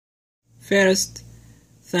First,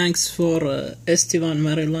 thanks for Esteban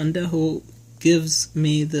Marulanda, who gives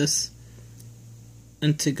me this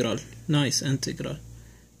integral, nice integral.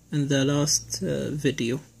 In the last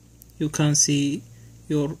video, you can see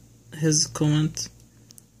his comment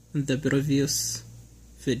in the previous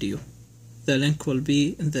video. The link will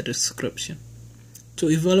be in the description. To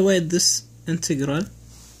evaluate this integral,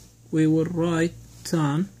 we will write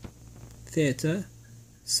tan theta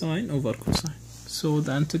sine over cosine. So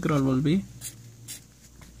the integral will be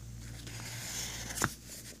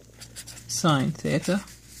sine theta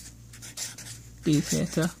d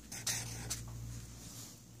theta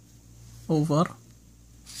over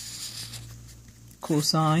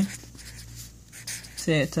cosine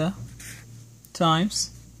theta times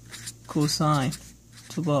cosine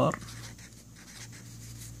to power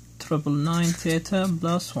 999 theta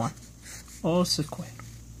plus 1 all square.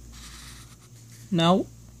 Now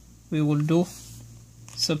we will do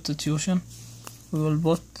substitution. We will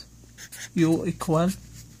put u equal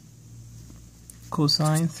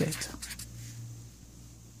cosine theta.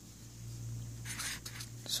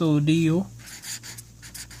 So du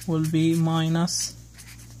will be minus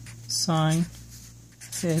sine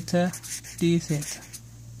theta d theta.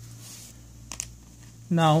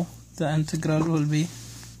 Now the integral will be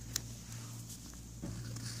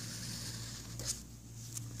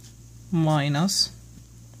minus,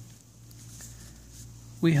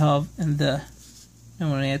 we have in the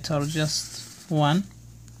numerator just 1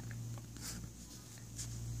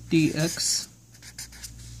 dx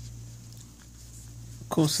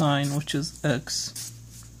cosine, which is x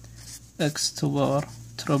to power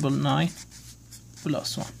 999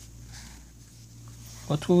 plus 1.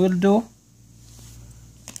 What we will do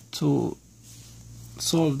to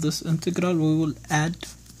solve this integral, we will add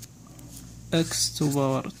x to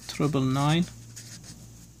power 999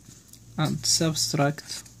 and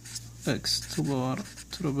subtract x to power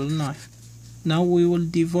 999. Now we will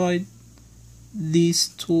divide these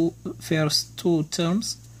first two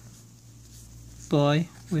terms by,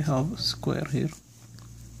 we have square here,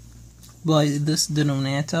 by this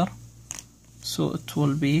denominator. So it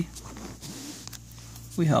will be,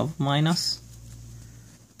 we have minus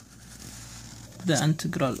the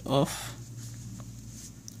integral of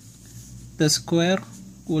the square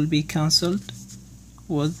will be cancelled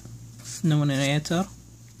with numerator,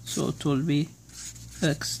 so it will be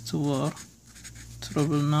x to power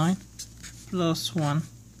 999 plus 1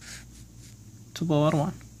 to power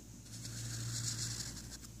 1,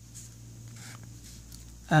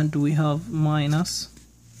 and we have minus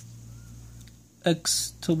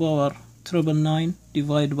x to power 999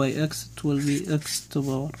 divided by x, it will be x to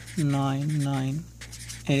power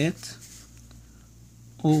 998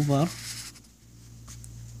 over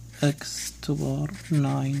x to power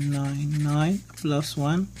 999 plus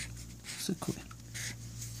 1 square.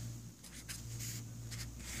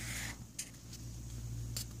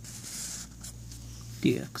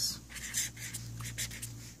 Dx.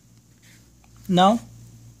 Now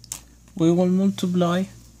we will multiply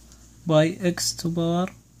by x to power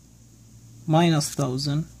minus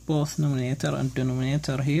 1000, both numerator and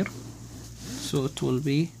denominator here, so it will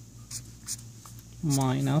be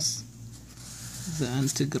minus the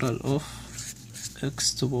integral of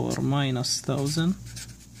x to power minus 1000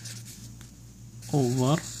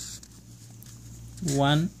 over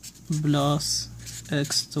 1 plus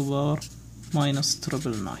x to power minus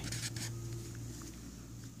 999,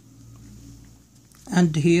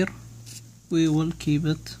 and here we will keep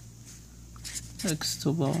it x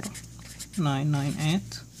to power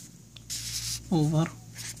 998 over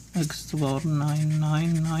x to power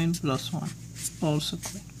 999 plus 1 all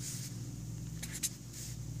square.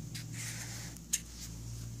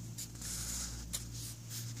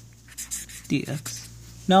 Dx.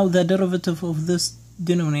 Now the derivative of this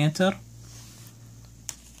denominator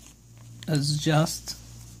is just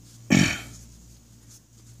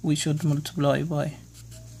we should multiply by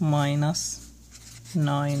minus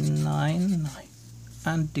 999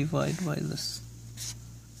 and divide by this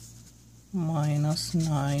minus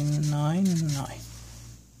 999.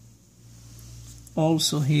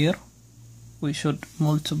 Also here we should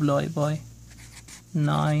multiply by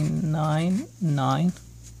 999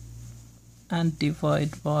 and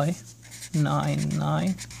divide by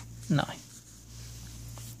 999.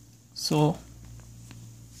 So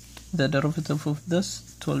the derivative of this,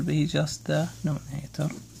 it will be just the numerator.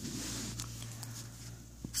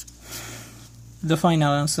 The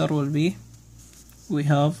final answer will be, we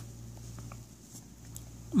have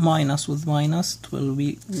minus with minus, it will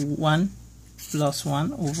be 1 plus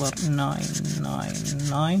 1 over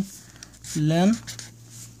 999 ln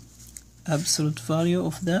absolute value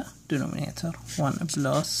of the denominator, 1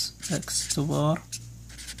 plus x to the power,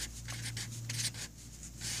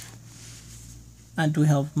 and we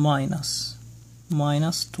have minus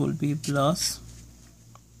it will be plus,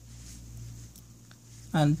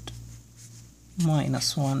 and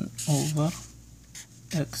minus 1 over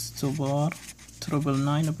x to the power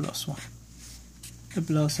 999 plus 1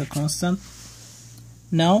 plus a constant.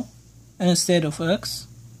 Now instead of x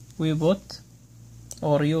we put,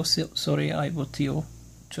 or u, sorry, I put u,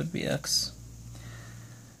 it should be x,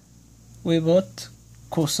 we put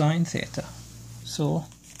cosine theta. So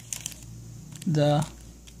the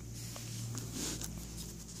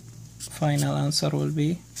final answer will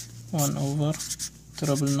be 1 over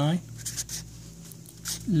 999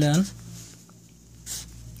 ln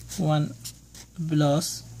 1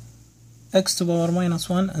 plus x to the power minus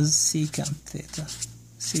 1 is secant theta,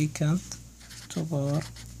 secant to the power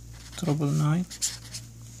 999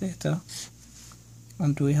 theta,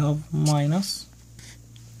 and we have minus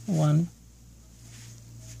 1,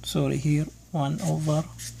 sorry, here 1 over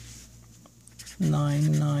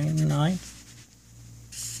 999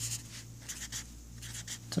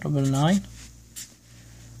 999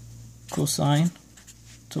 cosine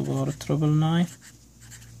to the power 999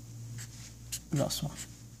 plus 1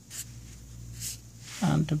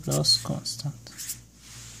 and plus constant.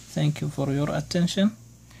 Thank you for your attention,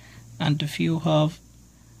 and if you have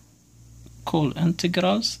cool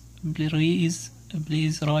integrals, please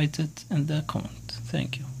write it in the comment.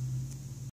 Thank you.